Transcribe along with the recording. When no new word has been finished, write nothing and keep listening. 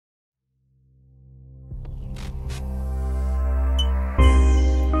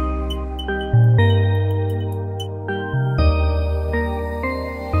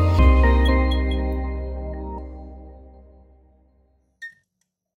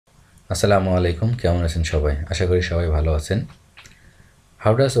আসসালামু আলাইকুম, কেমন আছেন সবাই? আশা করি সবাই ভালো আছেন।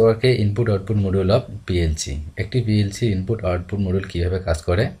 How does work A input output module of PLC? একটি পিএলসি ইনপুট আউটপুট মডিউল কীভাবে কাজ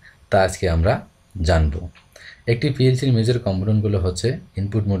করে তা আজকে আমরা জানব। একটি পিএলসির মেজর কম্পোনেন্টগুলো হচ্ছে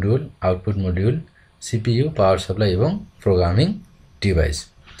input module, output module, CPU, power supply এবং প্রোগ্রামিং ডিভাইস।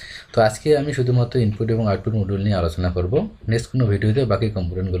 তো আজকে আমি শুধুমাত্র ইনপুট এবং আউটপুট মডিউল নিয়ে আলোচনা করব। নেক্সট কোনো ভিডিওতে বাকি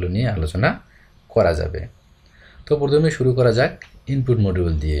কম্পোনেন্টগুলো নিয়ে আলোচনা করা যাবে। তো প্রথমে শুরু করা যাক ইনপুট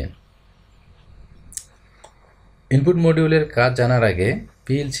মডিউল দিয়ে। ইনপুট মডিউলের কাজ জানার আগে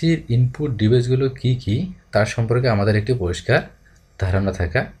পিএলসির ইনপুট ডিভাইসগুলো কী কী তার সম্পর্কে আমাদের একটি পরিষ্কার ধারণা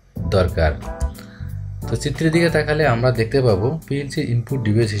থাকা দরকার। তো চিত্রের দিকে তাকালে আমরা দেখতে পাবো পিএলসির ইনপুট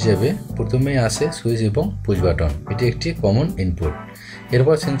ডিভাইস হিসেবে প্রথমেই আছে সুইচ এবং পুশ বাটন, এটি একটি কমন ইনপুট।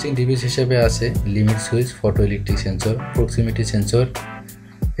 এরপর সেন্সিং ডিভাইস হিসেবে আছে limit switch, photo electric sensor, proximity sensor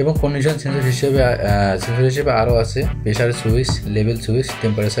এবং কন্ডিশন সেন্সর হিসেবে আরও আছে pressure switch, level switch,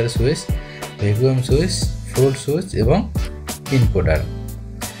 temperature switch, vacuum switch, floor switch এবং ইনকোডার।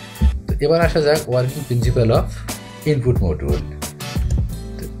 তো এবার আসা যাক working principal of input module.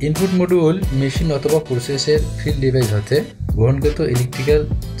 তো ইনপুট মডিউল মেশিন অথবা প্রসেসের ফিল্ড ডিভাইস হতে গ্রহণকৃত ইলেকট্রিক্যাল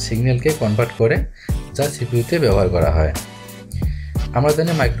সিগন্যালকে কনভার্ট করে, যা সিপিইউতে ব্যবহার করা হয়। আমরা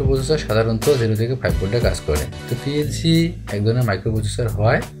জানি মাইক্রোপ্রসেসর সাধারণত 0 থেকে 5 ভোল্টে কাজ করে। তো পিএলসি এক ধরনের মাইক্রোপ্রসেসর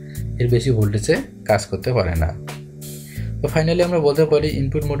হয়, এর বেশি ভোল্টেজে কাজ করতে পারে না। তো ফাইনালি আমরা বলতে পারি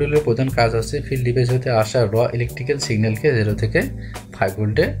ইনপুট মডিউলের প্রধান কাজ হচ্ছে ফিল্ড ডিভাইস হতে আসা র ইলেকট্রিক্যাল সিগন্যালকে 0 থেকে 5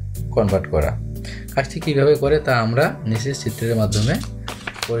 ভোল্টে কনভার্ট করা। কাজটি কীভাবে করে তা আমরা নিচের চিত্রের মাধ্যমে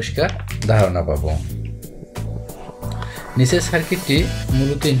পরিষ্কার ধারণা পাব। নিচের সার্কিটটি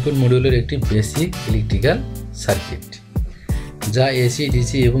মূলত ইনপুট মডিউলের একটি বেসিক ইলেকট্রিক্যাল সার্কিট, যা এসি,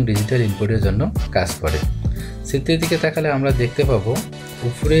 ডিসি এবং ডিজিটাল ইনপুটের জন্য কাজ করে। চিত্রের দিকে তাকালে আমরা দেখতে পাবো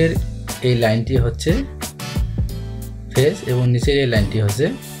উপরের এই লাইনটি হচ্ছে ফেজ এবং নিচের এই লাইনটি হচ্ছে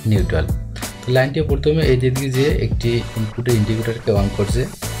নিউট্রাল। তো লাইনটি প্রথমে এই দিক দিয়ে একটি ইনপুটের ইন্ডিকেটরকে অন করছে,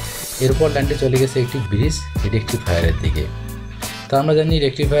 এরপর লাইনটি চলে গেছে একটি ব্রিজ রেকটিফায়ারের দিকে। তো আমরা জানি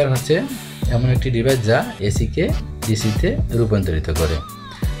রেকটিফায়ার হচ্ছে এমন একটি ডিভাইস যা এসিকে ডিসিতে রূপান্তরিত করে।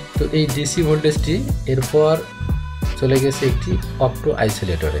 তো এই ডিসি ভোল্টেজটি এরপর চলে গেছে একটি অপটো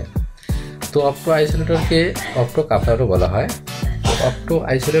আইসোলেটরে। তো অপটো আইসোলেটরকে অপটো কাপলারও বলা হয়। তো অপটো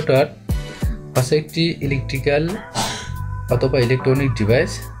আইসোলেটর হচ্ছে একটি ইলেকট্রিক্যাল অথবা ইলেকট্রনিক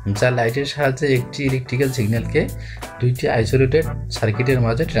ডিভাইস যা লাইটের সাহায্যে একটি ইলেকট্রিক্যাল সিগন্যালকে দুইটি আইসোলেটেড সার্কিটের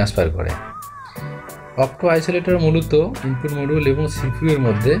মাঝে ট্রান্সফার করে। অপটো আইসোলেটর মূলত ইনপুট মডিউল এবং সিপিইউর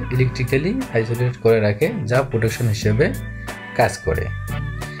মধ্যে ইলেকট্রিক্যালি আইসোলেট করে রাখে, যা প্রোটেকশন হিসেবে কাজ করে।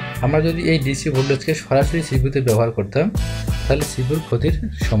 আমরা যদি এই ডিসি ভোল্টেজকে সরাসরি সিপিইউতে ব্যবহার করতাম তাহলে সিপিইউর ক্ষতির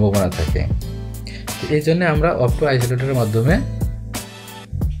সম্ভাবনা থাকে। তো এই জন্য আমরা অপটো আইসোলেটরের মাধ্যমে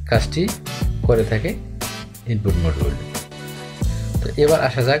কাজটি করে থাকে ইনপুট মডিউল। তো এবার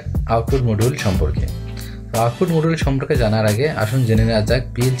আসা যাক আউটপুট মডিউল সম্পর্কে। তো আউটপুট মডিউল সম্পর্কে জানার আগে আসুন জেনে নেওয়া যাক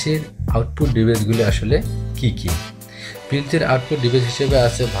পিএলসির আউটপুট ডিভাইসগুলি আসলে কি কি। পিএলসির আউটপুট ডিভাইস হিসেবে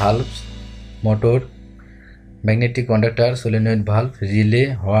আছে valve, motor, magnetic conductor, solenoid valve, relay,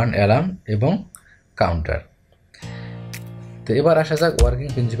 horn, alarm এবং কাউন্টার। তো এবার আসা যাক working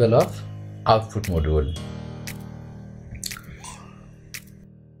principal of output module.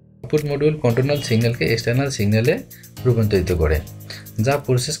 Output module control সিগন্যালকে external সিগন্যালে রূপান্তরিত করে, যা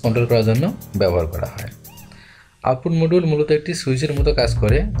প্রসেস কন্ট্রোল করার জন্য ব্যবহার করা হয়। আউটপুট মডিউল মূলত একটি সুইচের মতো কাজ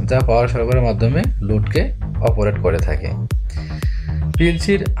করে, যা পাওয়ার সরবরাহের মাধ্যমে লোডকে অপারেট করে থাকে।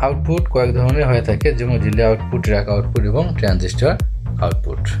 পিএলসির আউটপুট কয়েক ধরনের হয়ে থাকে, যেমন রিলে আউটপুট, ট্রিয়াক আউটপুট এবং ট্রানজিস্টর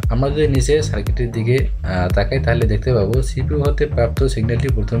আউটপুট। আমরা যদি নিচে সার্কিটের দিকে তাকাই তাহলে দেখতে পাবো সিপিইউ হতে প্রাপ্ত সিগন্যালটি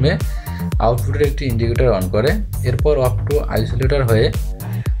প্রথমে আউটপুটের একটি ইন্ডিকেটর অন করে, এরপর অপটো আইসোলেটর হয়ে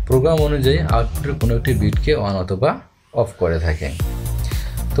প্রোগ্রাম অনুযায়ী আউটপুটের কোনো একটি বিটকে অন অথবা অফ করে থাকে।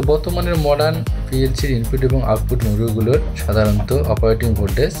 তো বর্তমানের মডার্ন পিএলসির ইনপুট এবং আউটপুট মডিউলগুলোর সাধারণত অপারেটিং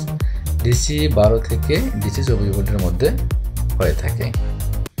ভোল্টেজ ডিসি 12 থেকে ডিসি 24 ভোল্টের মধ্যে হয়ে থাকে।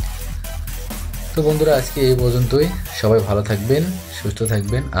 তো বন্ধুরা, আজকে এই পর্যন্তই। সবাই ভালো থাকবেন, সুস্থ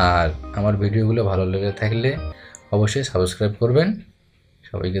থাকবেন, আর আমার ভিডিওগুলো ভালো লেগে থাকলে অবশ্যই সাবস্ক্রাইব করবেন।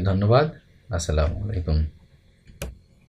 সবাইকে ধন্যবাদ। আসসালামু আলাইকুম।